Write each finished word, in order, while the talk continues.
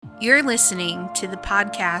You're listening to the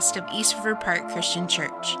podcast of East River Park Christian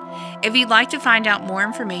Church. If you'd like to find out more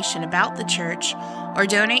information about the church or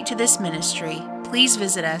donate to this ministry, please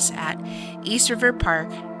visit us at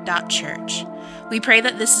eastriverpark.church. We pray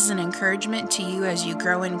that this is an encouragement to you as you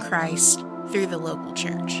grow in Christ through the local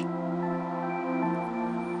church.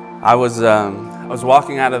 I was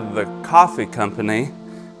walking out of the coffee company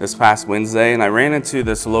this past Wednesday, and I ran into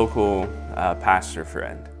this local pastor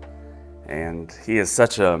friend. And he is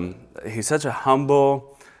such a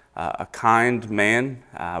humble, a kind man.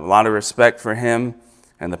 A lot of respect for him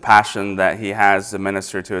and the passion that he has to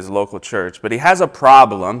minister to his local church. But he has a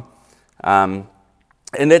problem, and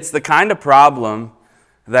it's the kind of problem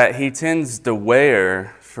that he tends to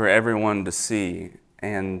wear for everyone to see.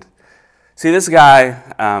 And see, this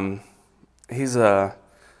guy, he's an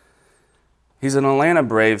Atlanta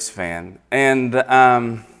Braves fan,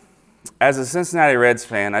 and as a Cincinnati Reds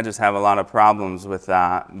fan, I just have a lot of problems with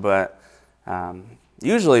that. But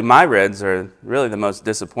usually my Reds are really the most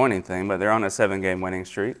disappointing thing, but they're on a 7-game winning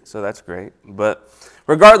streak, so that's great. But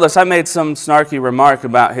regardless, I made some snarky remark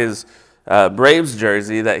about his Braves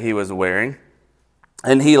jersey that he was wearing,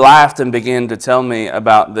 and he laughed and began to tell me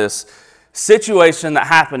about this situation that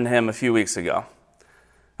happened to him a few weeks ago.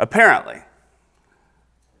 Apparently,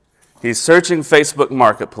 he's searching Facebook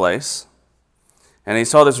Marketplace, and he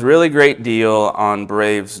saw this really great deal on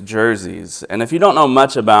Braves jerseys. And if you don't know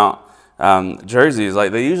much about jerseys,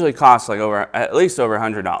 like they usually cost like at least over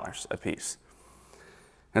 $100 a piece.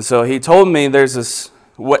 And so he told me there was this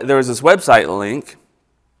website link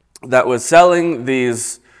that was selling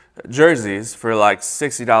these jerseys for like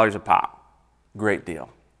 $60 a pop. Great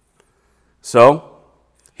deal. So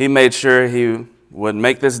he made sure he would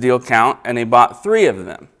make this deal count, and he bought 3 of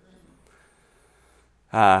them.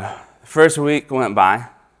 First week went by,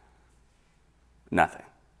 nothing.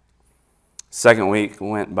 Second week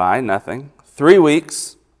went by, nothing. 3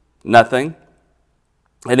 weeks, nothing.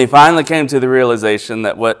 And he finally came to the realization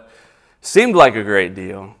that what seemed like a great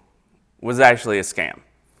deal was actually a scam.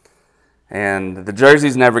 And the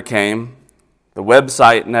jerseys never came, the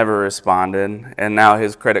website never responded, and now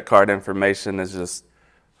his credit card information is just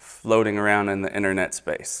floating around in the internet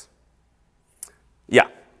space. Yeah,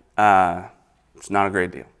 it's not a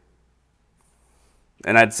great deal.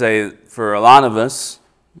 And I'd say for a lot of us,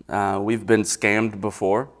 we've been scammed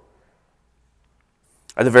before.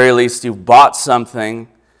 At the very least, you bought something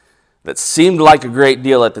that seemed like a great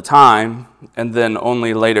deal at the time, and then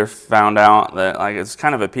only later found out that like it's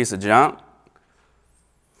kind of a piece of junk.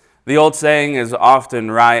 The old saying is often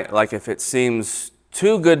right, like if it seems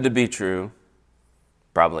too good to be true,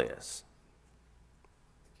 probably is.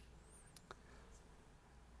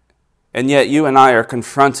 And yet you and I are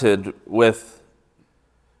confronted with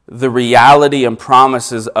the reality and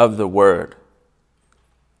promises of the Word.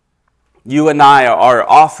 You and I are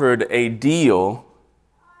offered a deal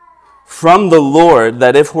from the Lord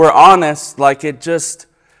that, if we're honest, like it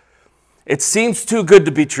seems too good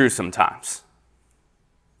to be true sometimes.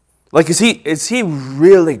 Like, is he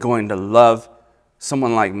really going to love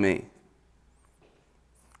someone like me?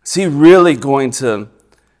 Is he really going to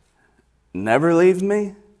never leave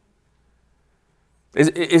me?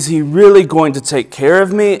 Is he really going to take care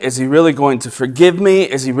of me? Is he really going to forgive me?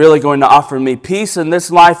 Is he really going to offer me peace in this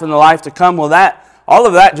life and the life to come? Well, all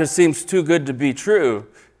of that just seems too good to be true,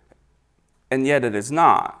 and yet it is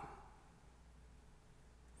not.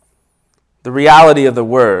 The reality of the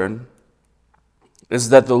Word is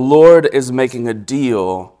that the Lord is making a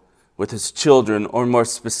deal with His children, or more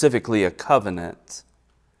specifically, a covenant.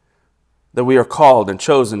 That we are called and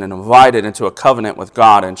chosen and invited into a covenant with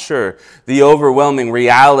God. And sure, the overwhelming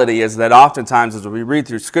reality is that oftentimes as we read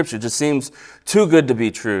through Scripture, it just seems too good to be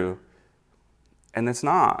true. And it's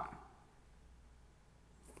not.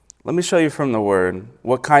 Let me show you from the Word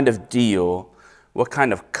what kind of deal, what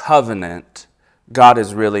kind of covenant God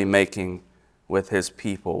is really making with His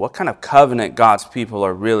people. What kind of covenant God's people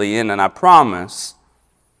are really in. And I promise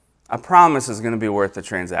it's going to be worth the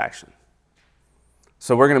transaction.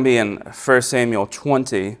 So we're going to be in 1 Samuel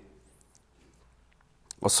 20.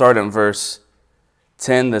 We'll start in verse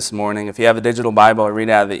 10 this morning. If you have a digital Bible, I'll read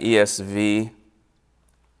out of the ESV.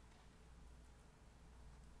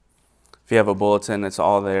 If you have a bulletin, it's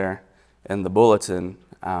all there in the bulletin.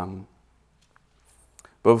 But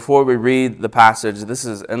before we read the passage,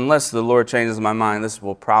 unless the Lord changes my mind, this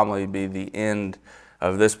will probably be the end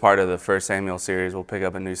of this part of the 1 Samuel series. We'll pick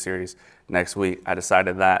up a new series next week. I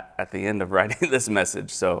decided that at the end of writing this message,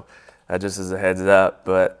 so just as a heads up.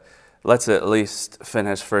 But let's at least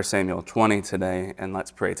finish 1 Samuel 20 today, and let's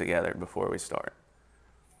pray together before we start.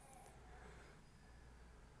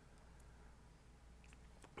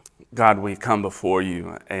 God, we come before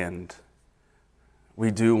you and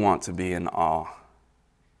we do want to be in awe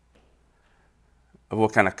of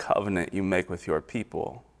what kind of covenant you make with your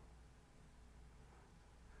people.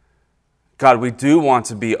 God, we do want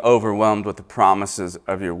to be overwhelmed with the promises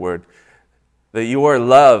of your word, that your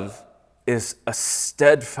love is a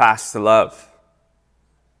steadfast love.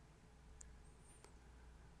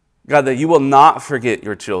 God, that you will not forget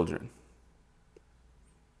your children.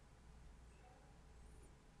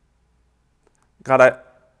 God,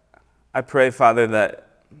 I pray, Father,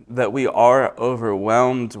 that we are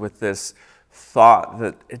overwhelmed with this thought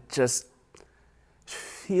that it just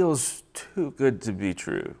feels too good to be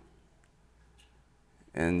true.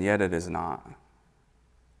 And yet it is not.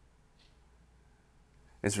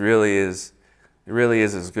 It really is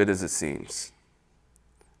as good as it seems.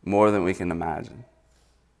 More than we can imagine.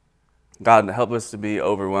 God, help us to be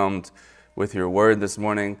overwhelmed with your word this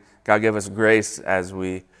morning. God, give us grace as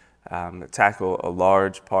we tackle a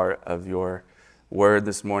large part of your word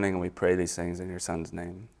this morning, and we pray these things in your Son's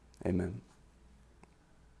name. Amen.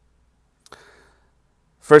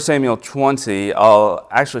 1 Samuel 20, I'll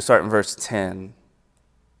actually start in verse 10.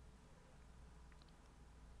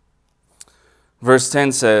 Verse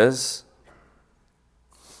 10 says,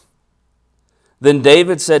 "Then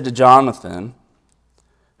David said to Jonathan,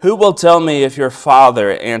 'Who will tell me if your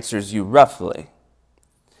father answers you roughly?'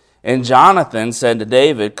 And Jonathan said to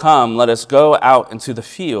David, 'Come, let us go out into the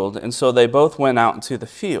field.' And so they both went out into the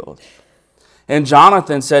field. And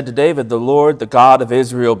Jonathan said to David, 'The Lord, the God of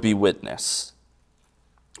Israel, be witness.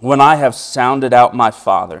 When I have sounded out my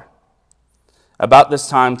father, about this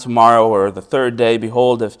time tomorrow or the third day,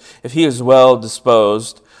 behold, if he is well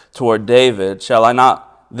disposed toward David, shall I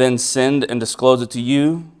not then send and disclose it to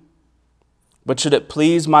you? But should it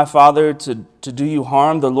please my father to do you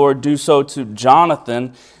harm, the Lord do so to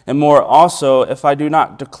Jonathan, and more also, if I do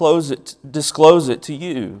not disclose it to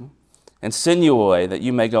you, and send you away, that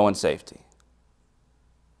you may go in safety.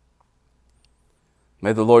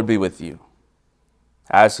 May the Lord be with you,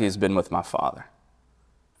 as he has been with my father.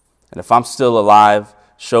 And if I'm still alive,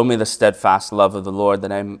 show me the steadfast love of the Lord,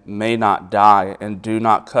 that I may not die, and do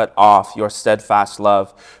not cut off your steadfast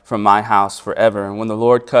love from my house forever. And when the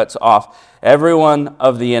Lord cuts off every one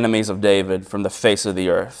of the enemies of David from the face of the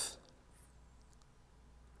earth."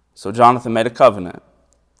 So Jonathan made a covenant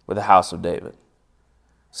with the house of David,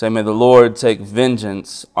 saying, "May the Lord take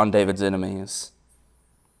vengeance on David's enemies."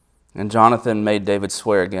 And Jonathan made David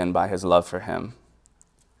swear again by his love for him,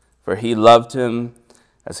 for he loved him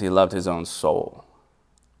as he loved his own soul.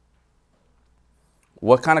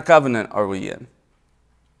 What kind of covenant are we in?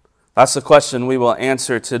 That's the question we will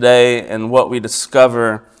answer today, and what we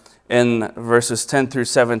discover in verses 10 through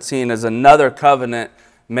 17 is another covenant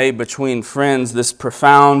made between friends, this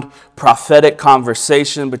profound prophetic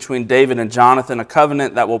conversation between David and Jonathan, a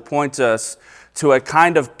covenant that will point us to a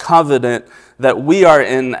kind of covenant that we are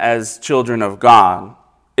in as children of God,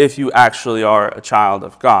 if you actually are a child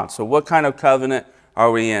of God. So what kind of covenant are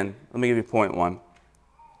we in? Let me give you point one.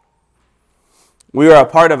 We are a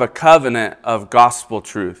part of a covenant of gospel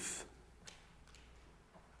truth.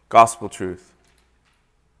 Gospel truth.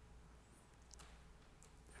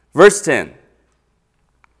 Verse 10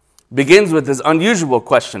 begins with this unusual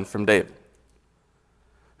question from David.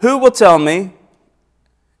 "Who will tell me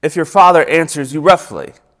if your father answers you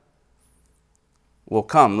roughly?" "Well,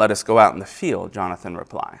 come, let us go out in the field," Jonathan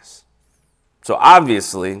replies. So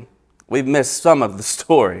obviously, we've missed some of the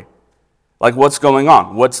story. Like, what's going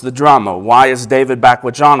on? What's the drama? Why is David back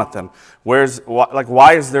with Jonathan?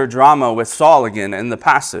 Why is there drama with Saul again in the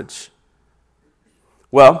passage?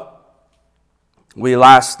 Well, we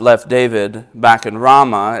last left David back in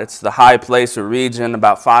Ramah. It's the high place or region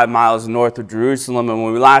about 5 miles north of Jerusalem. And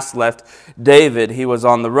when we last left David, he was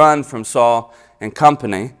on the run from Saul and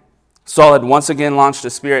company. Saul had once again launched a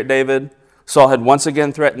spear at David. Saul had once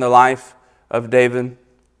again threatened the life of David.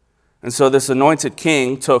 And so this anointed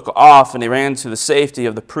king took off, and he ran to the safety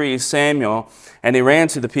of the priest Samuel, and he ran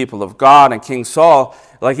to the people of God. And King Saul,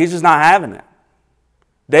 he's just not having it.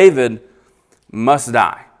 David must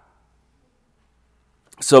die.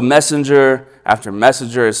 So messenger after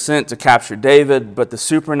messenger is sent to capture David, but the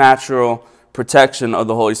supernatural protection of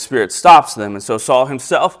the Holy Spirit stops them. And so Saul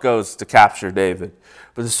himself goes to capture David,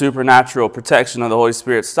 but the supernatural protection of the Holy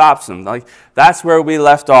Spirit stops him. That's where we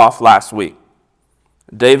left off last week.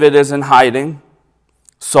 David is in hiding.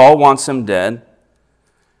 Saul wants him dead.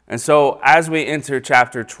 And so as we enter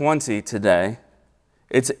chapter 20 today,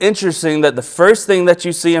 it's interesting that the first thing that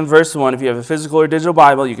you see in verse 1, if you have a physical or digital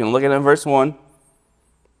Bible, you can look at it in verse 1.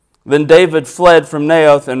 Then David fled from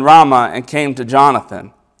Naioth and Ramah and came to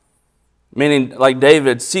Jonathan. meaning like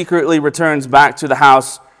David secretly returns back to the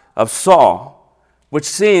house of Saul, which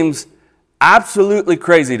seems absolutely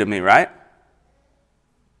crazy to me, right?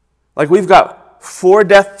 Like we've got 4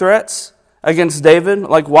 death threats against David.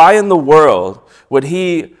 Like why in the world would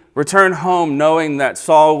he return home knowing that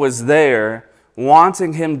Saul was there,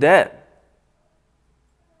 wanting him dead?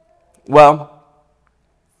 Well,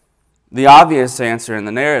 the obvious answer in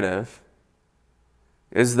the narrative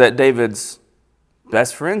is that David's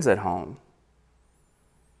best friend's at home.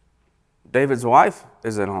 David's wife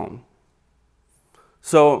is at home.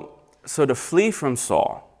 So to flee from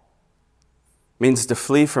Saul means to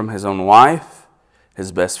flee from his own wife,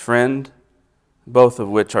 his best friend, both of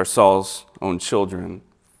which are Saul's own children.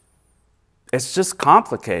 It's just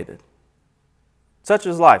complicated. Such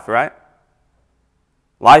is life, right?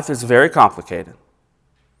 Life is very complicated.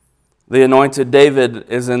 The anointed David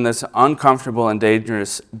is in this uncomfortable and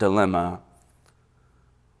dangerous dilemma.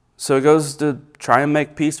 So he goes to try and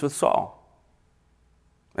make peace with Saul.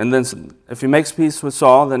 And then if he makes peace with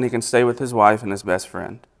Saul, then he can stay with his wife and his best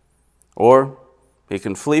friend. Or he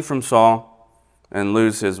can flee from Saul and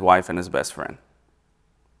lose his wife and his best friend.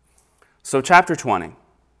 So chapter 20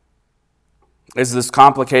 is this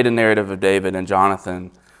complicated narrative of David and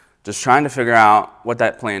Jonathan just trying to figure out what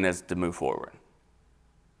that plan is to move forward.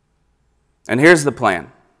 And here's the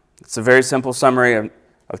plan. It's a very simple summary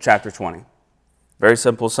of chapter 20. Very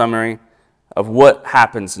simple summary of what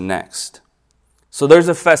happens next. So there's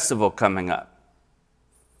a festival coming up.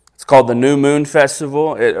 It's called the New Moon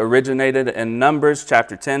Festival. It originated in Numbers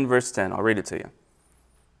chapter 10, verse 10. I'll read it to you.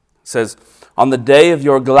 It says, "On the day of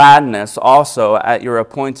your gladness also at your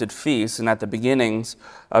appointed feasts and at the beginnings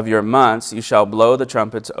of your months you shall blow the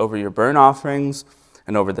trumpets over your burnt offerings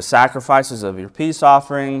and over the sacrifices of your peace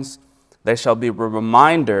offerings. They shall be a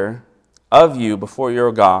reminder of you before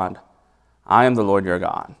your God. I am the Lord your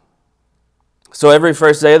God." So every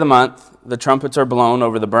first day of the month, the trumpets are blown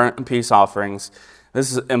over the burnt and peace offerings.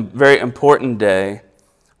 This is a very important day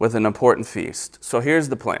with an important feast. So here's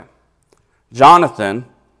the plan. Jonathan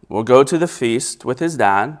will go to the feast with his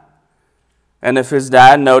dad, and if his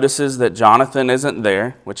dad notices that Jonathan isn't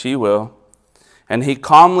there, which he will, and he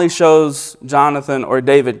calmly shows Jonathan or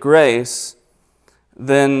David grace,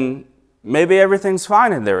 then maybe everything's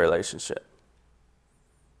fine in their relationship.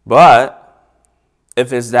 But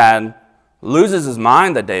if his dad loses his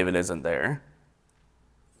mind that David isn't there,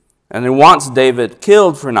 and he wants David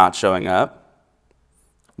killed for not showing up,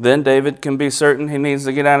 then David can be certain he needs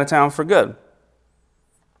to get out of town for good.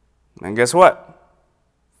 And guess what?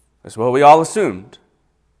 That's what we all assumed.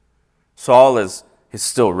 Saul is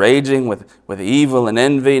still raging with evil and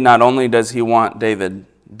envy. Not only does he want David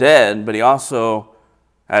dead, but he also,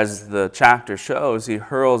 as the chapter shows, he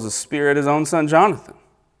hurls a spear at his own son Jonathan.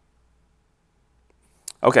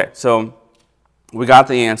 Okay, so we got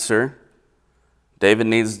the answer. David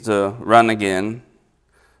needs to run again.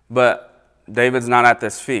 But David's not at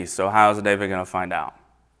this feast, so how is David going to find out?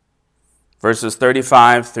 Verses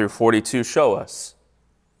 35 through 42 show us.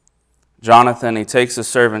 Jonathan, he takes his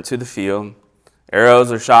servant to the field.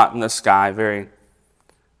 Arrows are shot in the sky. Very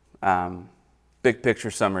big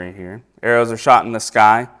picture summary here. Arrows are shot in the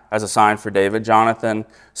sky as a sign for David. Jonathan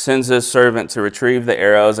sends his servant to retrieve the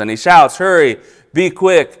arrows, and he shouts, "Hurry, be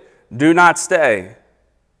quick, do not stay."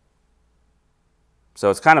 So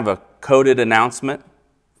it's kind of a coded announcement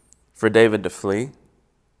for David to flee.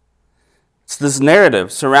 It's this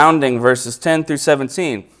narrative surrounding verses 10 through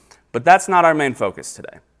 17, but that's not our main focus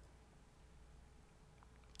today.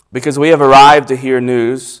 Because we have arrived to hear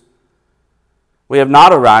news. We have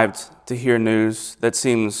not arrived to hear news that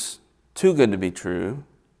seems too good to be true.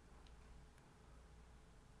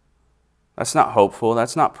 That's not hopeful.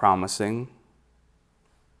 That's not promising.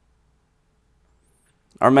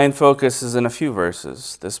 Our main focus is in a few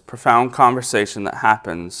verses, this profound conversation that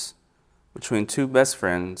happens between two best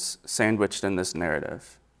friends sandwiched in this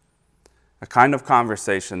narrative. A kind of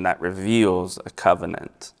conversation that reveals a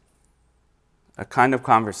covenant. A kind of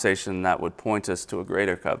conversation that would point us to a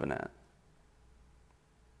greater covenant.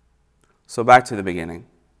 So back to the beginning.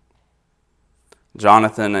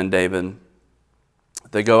 Jonathan and David,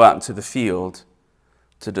 they go out into the field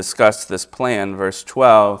to discuss this plan. Verse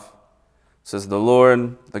 12 says, "The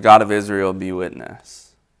Lord, the God of Israel, be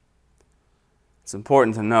witness." It's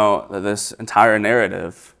important to note that this entire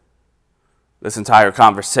narrative, this entire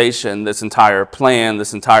conversation, this entire plan,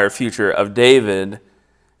 this entire future of David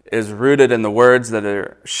is rooted in the words that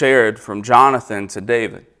are shared from Jonathan to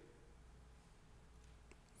David.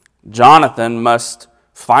 Jonathan must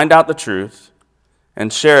find out the truth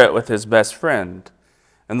and share it with his best friend.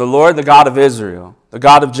 And the Lord, the God of Israel, the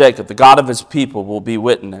God of Jacob, the God of his people will be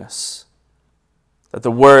witness. that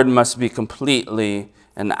the word must be completely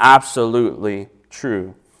and absolutely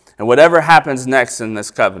true. And whatever happens next in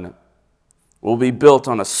this covenant will be built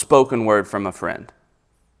on a spoken word from a friend.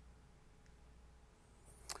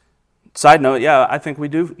 Side note, yeah, I think we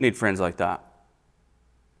do need friends like that.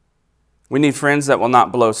 We need friends that will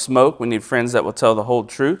not blow smoke. We need friends that will tell the whole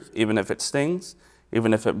truth, even if it stings,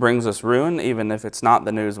 even if it brings us ruin, even if it's not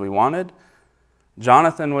the news we wanted.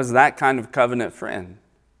 Jonathan was that kind of covenant friend.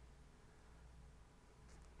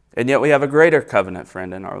 And yet we have a greater covenant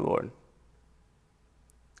friend in our Lord.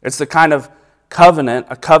 It's the kind of covenant,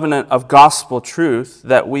 a covenant of gospel truth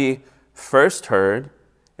that we first heard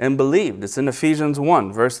and believed. It's in Ephesians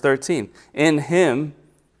 1, verse 13. In him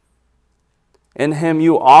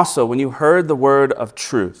you also, when you heard the word of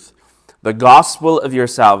truth, the gospel of your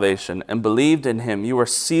salvation, and believed in him, you were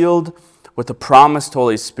sealed with the promised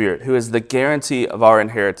Holy Spirit, who is the guarantee of our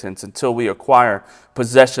inheritance until we acquire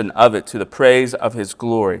possession of it to the praise of his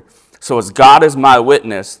glory. So as God is my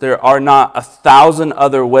witness, there are not 1,000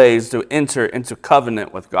 other ways to enter into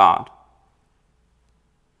covenant with God.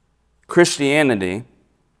 Christianity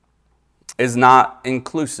is not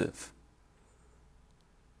inclusive.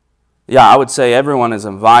 Yeah, I would say everyone is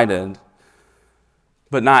invited,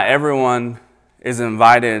 but not everyone is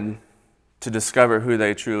invited to discover who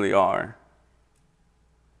they truly are.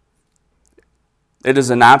 It is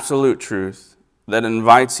an absolute truth that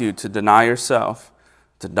invites you to deny yourself,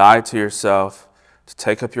 to die to yourself, to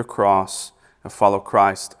take up your cross and follow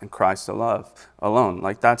Christ and Christ alone.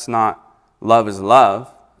 Like that's not love is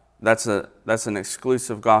love. That's an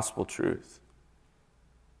exclusive gospel truth.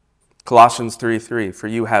 Colossians 3:3, for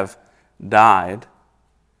you have died,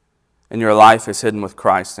 and your life is hidden with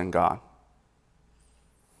Christ in God.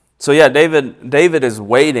 So yeah, David is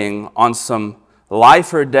waiting on some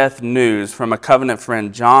life or death news from a covenant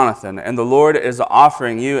friend, Jonathan, and the Lord is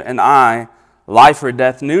offering you and I life or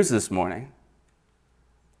death news this morning.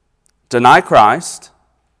 Deny Christ,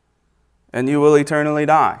 and you will eternally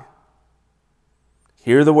die.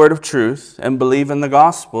 Hear the word of truth and believe in the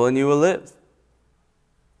gospel, and you will live.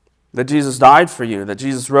 That Jesus died for you, that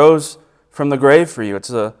Jesus rose from the grave for you. It's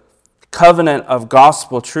a covenant of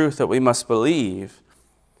gospel truth that we must believe.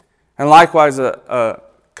 And likewise, a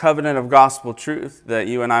covenant of gospel truth that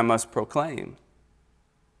you and I must proclaim.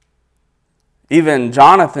 Even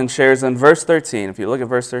Jonathan shares in verse 13, if you look at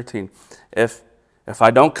verse 13, if I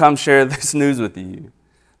don't come share this news with you,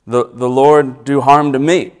 the Lord do harm to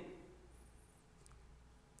me.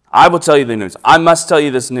 I will tell you the news. I must tell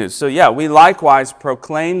you this news. So yeah, we likewise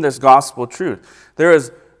proclaim this gospel truth. There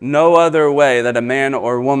is no other way that a man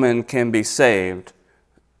or woman can be saved.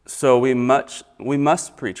 So we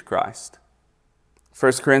must preach Christ.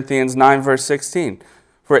 1 Corinthians 9, verse 16.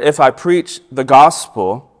 For if I preach the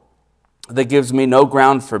gospel, that gives me no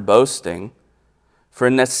ground for boasting, for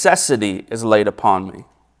necessity is laid upon me.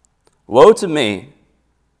 Woe to me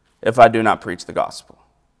if I do not preach the gospel.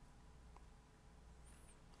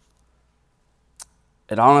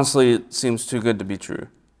 It honestly seems too good to be true,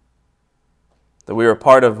 that we are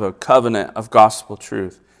part of a covenant of gospel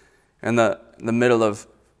truth. In the middle of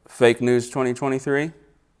fake news 2023,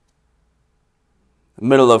 the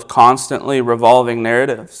middle of constantly revolving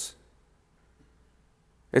narratives,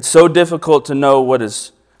 it's so difficult to know what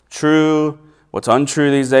is true, what's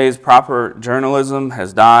untrue these days. Proper journalism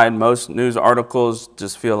has died. Most news articles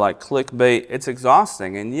just feel like clickbait. It's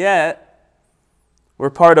exhausting, and yet we're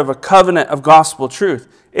part of a covenant of gospel truth.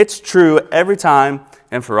 It's true every time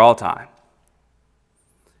and for all time.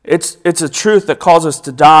 It's a truth that calls us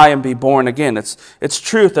to die and be born again. It's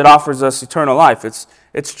truth that offers us eternal life.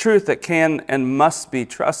 It's truth that can and must be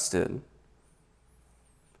trusted.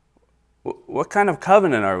 What kind of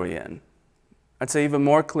covenant are we in? I'd say even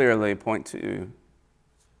more clearly point to,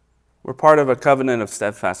 we're part of a covenant of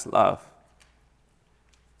steadfast love.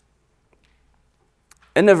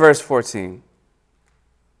 Into verse 14.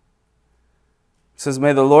 It says,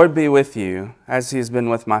 may the Lord be with you as he has been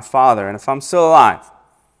with my father. And if I'm still alive,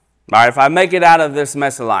 all right, if I make it out of this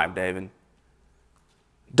mess alive, David,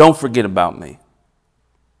 don't forget about me.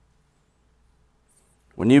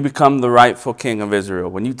 When you become the rightful king of Israel,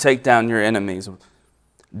 when you take down your enemies,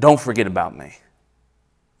 don't forget about me.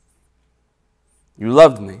 You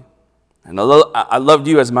loved me, and I loved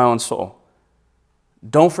you as my own soul.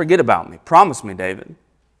 Don't forget about me. Promise me, David.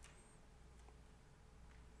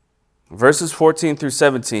 Verses 14 through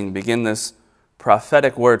 17 begin this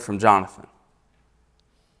prophetic word from Jonathan.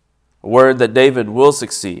 A word that David will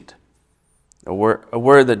succeed. A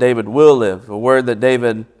word that David will live. A word that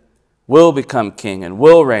David will become king and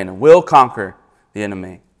will reign and will conquer the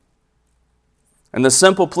enemy. And the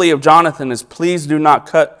simple plea of Jonathan is, please do not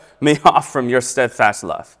cut me off from your steadfast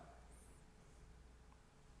love.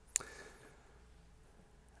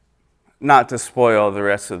 Not to spoil the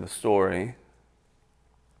rest of the story,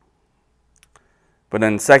 but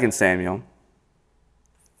in 2 Samuel,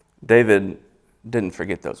 David didn't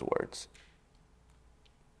forget those words.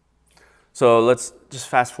 So let's just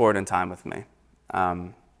fast forward in time with me.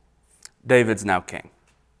 David's now king.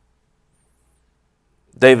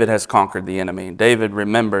 David has conquered the enemy. David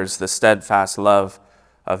remembers the steadfast love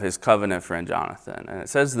of his covenant friend Jonathan. And it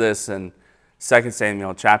says this in 2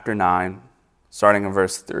 Samuel chapter 9, starting in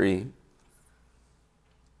verse 3.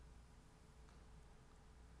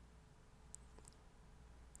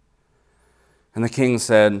 And the king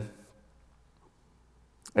said,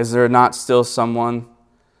 "Is there not still someone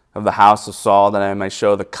of the house of Saul that I may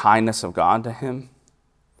show the kindness of God to him?"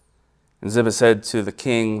 And Ziba said to the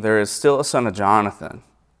king, "There is still a son of Jonathan.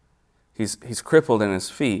 He's crippled in his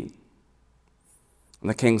feet." And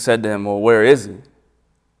the king said to him, "Well, where is he?"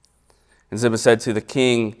 And Ziba said to the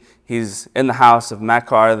king, "He's in the house of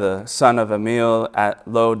Machir, the son of Amiel, at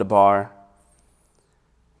Lo-debar."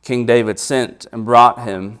 King David sent and brought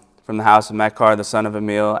him from the house of Machir, the son of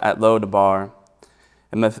Amiel, at Lo-debar.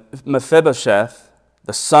 And Mephibosheth,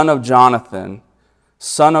 the son of Jonathan,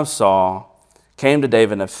 son of Saul, came to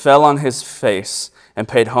David and fell on his face and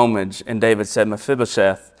paid homage. And David said,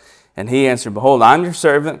 "Mephibosheth." And he answered, "Behold, I am your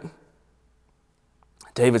servant."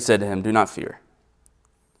 David said to him, "Do not fear,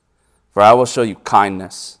 for I will show you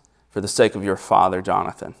kindness for the sake of your father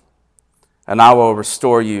Jonathan. And I will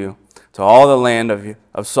restore you to all the land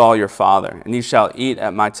of Saul your father, and you shall eat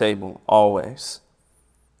at my table always."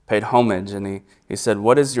 Paid homage, and he said,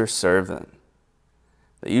 "What is your servant,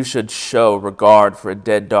 that you should show regard for a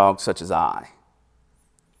dead dog such as I?"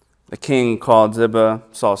 The king called Ziba,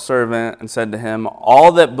 Saul's servant, and said to him,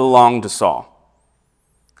 "All that belonged to Saul,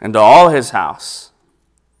 and to all his house,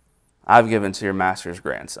 I've given to your master's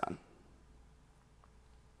grandson."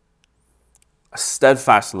 A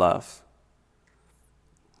steadfast love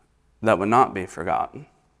that would not be forgotten.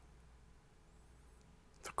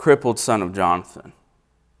 The crippled son of Jonathan.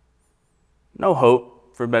 No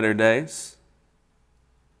hope for better days.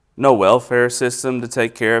 No welfare system to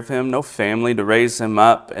take care of him. No family to raise him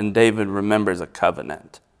up. And David remembers a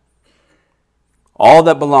covenant. All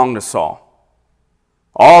that belonged to Saul,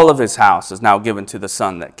 all of his house, is now given to the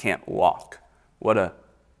son that can't walk. What a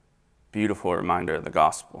beautiful reminder of the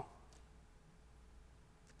gospel.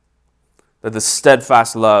 That the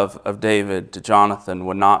steadfast love of David to Jonathan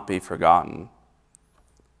would not be forgotten.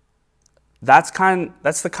 That's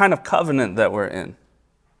the kind of covenant that we're in.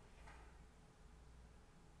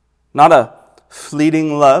 Not a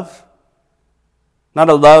fleeting love. Not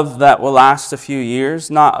a love that will last a few years.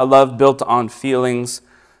 Not a love built on feelings.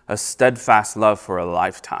 A steadfast love for a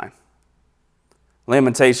lifetime.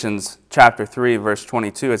 Lamentations chapter 3, verse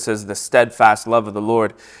 22, it says, "The steadfast love of the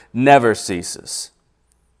Lord never ceases.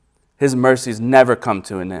 His mercies never come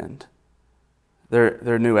to an end.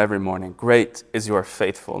 They're new every morning. Great is your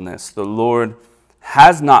faithfulness. The Lord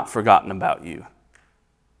has not forgotten about you."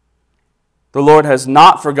 The Lord has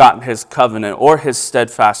not forgotten his covenant or his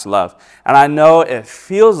steadfast love. And I know it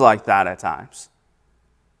feels like that at times.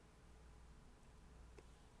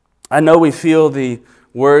 I know we feel the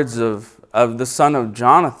words of the son of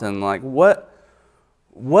Jonathan, like,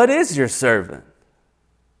 what is your servant?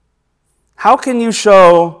 How can you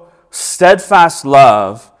show steadfast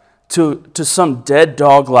love to some dead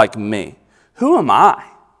dog like me? Who am I?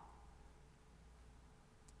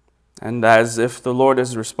 And as if the Lord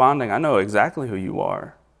is responding, I know exactly who you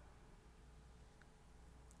are.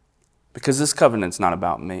 Because this covenant's not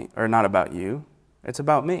about me, or not about you. It's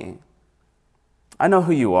about me. I know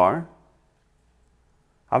who you are.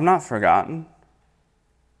 I've not forgotten.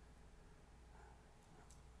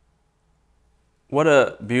 What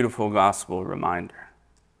a beautiful gospel reminder.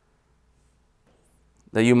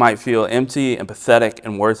 That you might feel empty and pathetic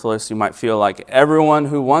and worthless. You might feel like everyone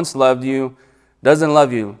who once loved you doesn't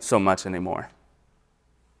love you so much anymore.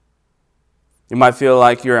 You might feel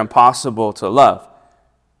like you're impossible to love.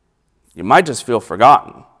 You might just feel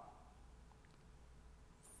forgotten.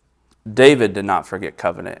 David did not forget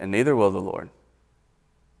covenant, and neither will the Lord.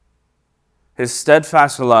 His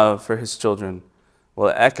steadfast love for his children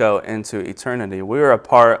will echo into eternity. We are a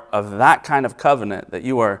part of that kind of covenant, that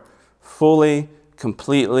you are fully,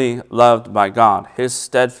 completely loved by God. His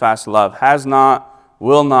steadfast love has not,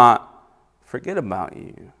 will not forget about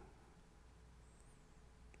you.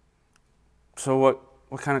 So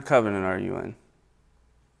what kind of covenant are you in?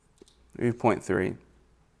 Maybe point 3.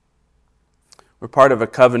 We're part of a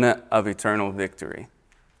covenant of eternal victory.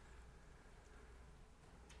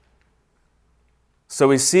 So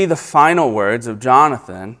we see the final words of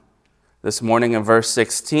Jonathan. This morning in verse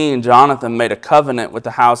 16, Jonathan made a covenant with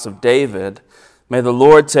the house of David. May the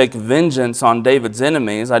Lord take vengeance on David's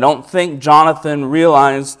enemies. I don't think Jonathan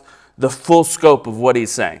realized the full scope of what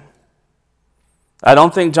he's saying. I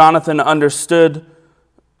don't think Jonathan understood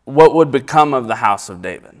what would become of the house of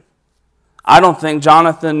David. I don't think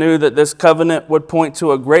Jonathan knew that this covenant would point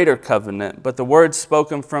to a greater covenant, but the words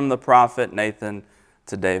spoken from the prophet Nathan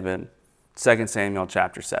to David, 2 Samuel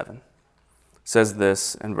chapter 7, says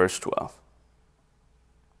this in verse 12.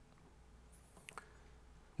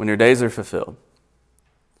 When your days are fulfilled,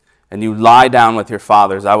 and you lie down with your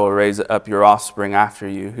fathers, I will raise up your offspring after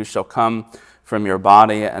you, who shall come from your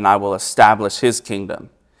body, and I will establish his kingdom.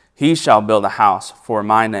 He shall build a house for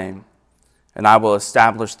my name, and I will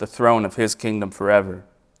establish the throne of his kingdom forever.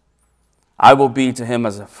 I will be to him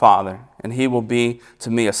as a father, and he will be to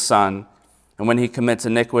me a son. And when he commits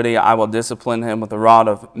iniquity, I will discipline him with the rod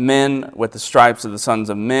of men, with the stripes of the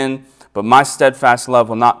sons of men. But my steadfast love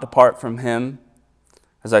will not depart from him,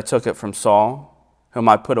 as I took it from Saul, whom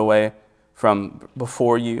I put away from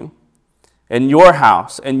before you. And your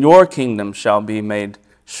house and your kingdom shall be made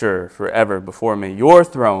sure forever before me. Your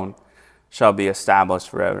throne shall be established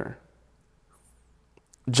forever.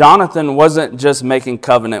 Jonathan wasn't just making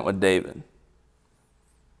covenant with David,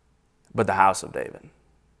 but the house of David.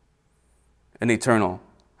 An eternal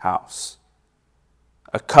house.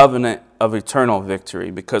 A covenant of eternal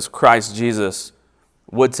victory, because Christ Jesus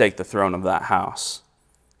would take the throne of that house.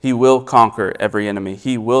 He will conquer every enemy.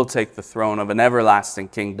 He will take the throne of an everlasting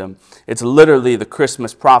kingdom. It's literally the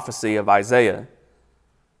Christmas prophecy of Isaiah.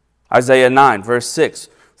 Isaiah 9, verse 6.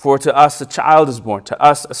 For to us a child is born, to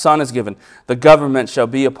us a son is given. The government shall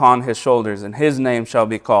be upon his shoulders, and his name shall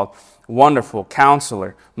be called Wonderful,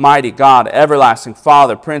 Counselor, Mighty God, Everlasting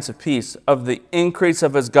Father, Prince of Peace. Of the increase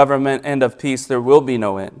of his government and of peace there will be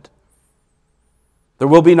no end. There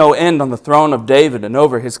will be no end on the throne of David and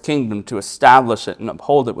over his kingdom, to establish it and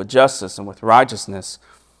uphold it with justice and with righteousness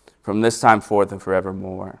from this time forth and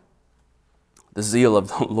forevermore. The zeal of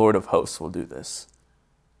the Lord of hosts will do this.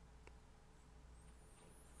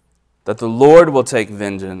 That the Lord will take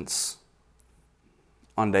vengeance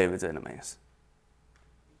on David's enemies.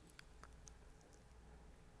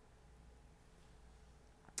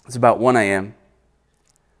 It's about 1 a.m.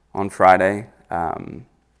 on Friday.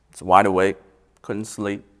 It's wide awake. Couldn't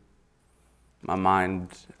sleep. My mind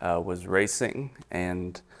was racing,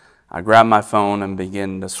 and I grabbed my phone and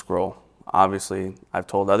began to scroll. Obviously, I've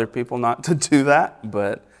told other people not to do that,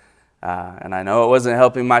 but and I know it wasn't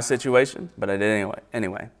helping my situation, but I did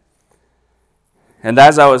anyway. And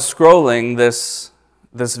as I was scrolling, this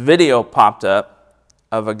video popped up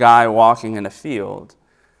of a guy walking in a field,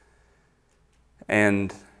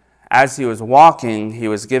 and as he was walking, he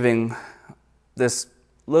was giving this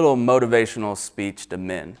little motivational speech to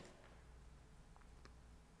men.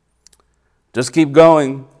 Just keep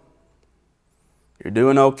going. You're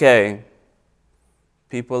doing okay.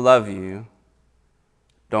 People love you.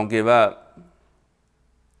 Don't give up.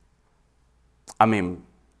 I mean,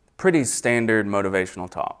 pretty standard motivational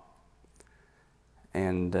talk.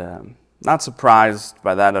 And not surprised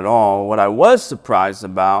by that at all. What I was surprised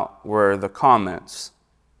about were the comments.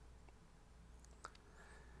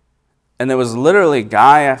 And there was literally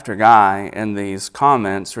guy after guy in these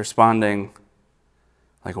comments responding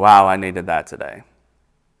like, wow, I needed that today.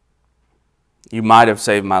 You might have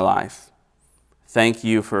saved my life. Thank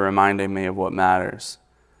you for reminding me of what matters.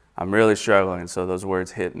 I'm really struggling, so those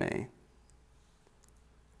words hit me.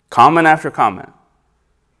 Comment after comment.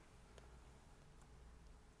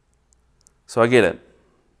 So I get it.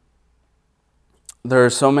 There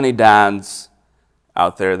are so many dads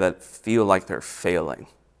out there that feel like they're failing.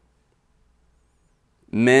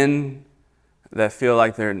 Men that feel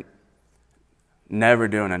like they're never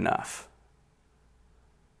doing enough.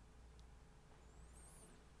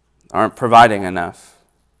 Aren't providing enough.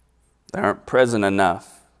 They aren't present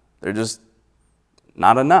enough. They're just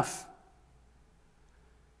not enough.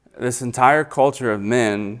 This entire culture of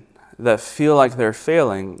men that feel like they're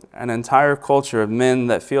failing, an entire culture of men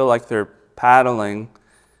that feel like they're paddling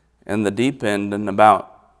in the deep end and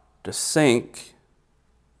about to sink.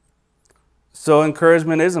 So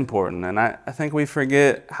encouragement is important, and I think we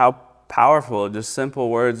forget how powerful just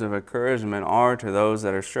simple words of encouragement are to those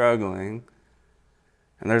that are struggling.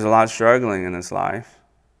 And there's a lot of struggling in this life.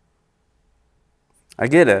 I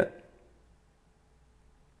get it.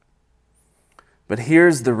 But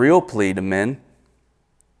here's the real plea to men.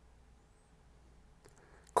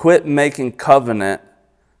 Quit making covenant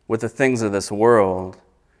with the things of this world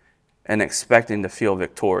and expecting to feel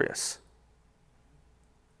victorious.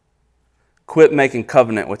 Quit making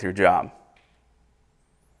covenant with your job.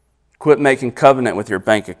 Quit making covenant with your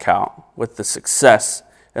bank account, with the success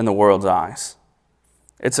in the world's eyes.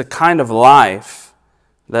 It's a kind of life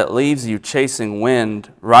that leaves you chasing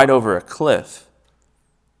wind right over a cliff.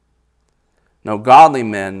 No, godly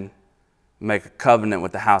men make a covenant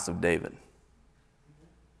with the house of David.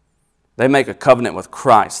 They make a covenant with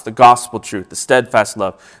Christ, the gospel truth, the steadfast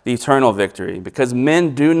love, the eternal victory, because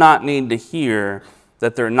men do not need to hear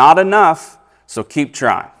that they're not enough, so keep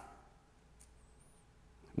trying.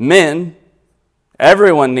 Men,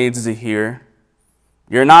 everyone needs to hear,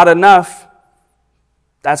 you're not enough.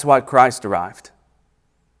 That's why Christ arrived.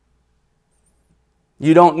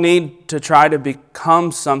 You don't need to try to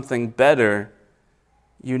become something better.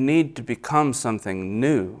 You need to become something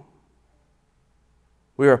new.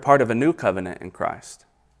 We are a part of a new covenant in Christ.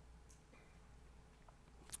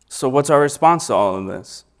 So what's our response to all of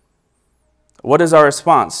this? What is our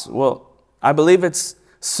response? Well, I believe it's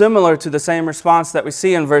similar to the same response that we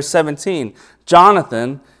see in verse 17.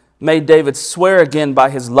 Jonathan made David swear again by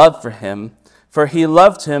his love for him, for he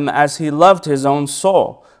loved him as he loved his own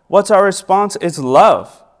soul. What's our response? It's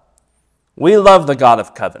love. We love the God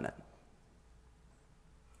of covenant.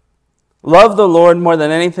 Love the Lord more than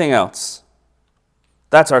anything else.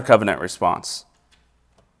 That's our covenant response.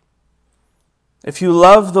 If you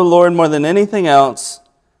love the Lord more than anything else,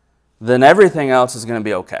 then everything else is going to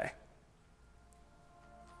be okay.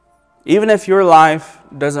 Even if your life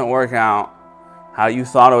doesn't work out how you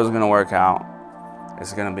thought it was going to work out,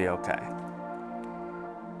 it's going to be okay.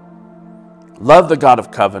 Love the God of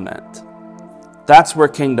covenant. That's where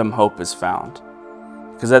kingdom hope is found.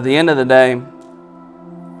 Because at the end of the day,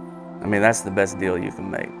 that's the best deal you can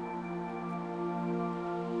make.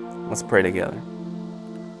 Let's pray together.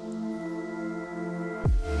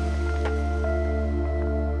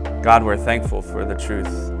 God, we're thankful for the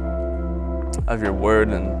truth of your word,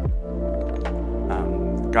 and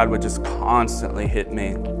God would just constantly hit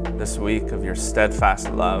me this week of your steadfast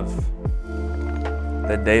love,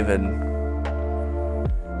 that David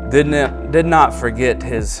did not forget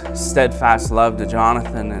his steadfast love to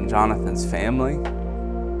Jonathan and Jonathan's family.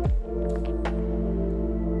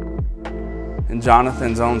 And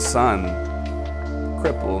Jonathan's own son,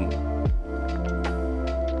 crippled,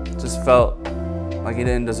 just felt like he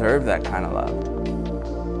didn't deserve that kind of love.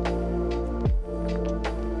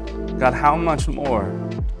 God, how much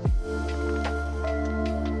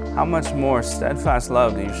more steadfast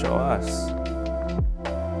love do you show us?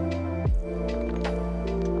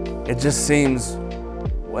 It just seems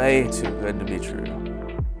way too good to be true.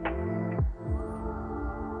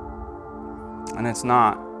 And it's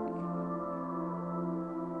not.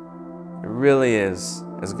 It really is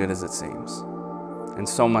as good as it seems, and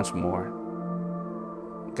so much more.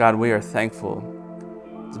 God, we are thankful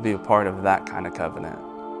to be a part of that kind of covenant.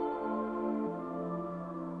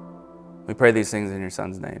 We pray these things in your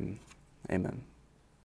Son's name. Amen.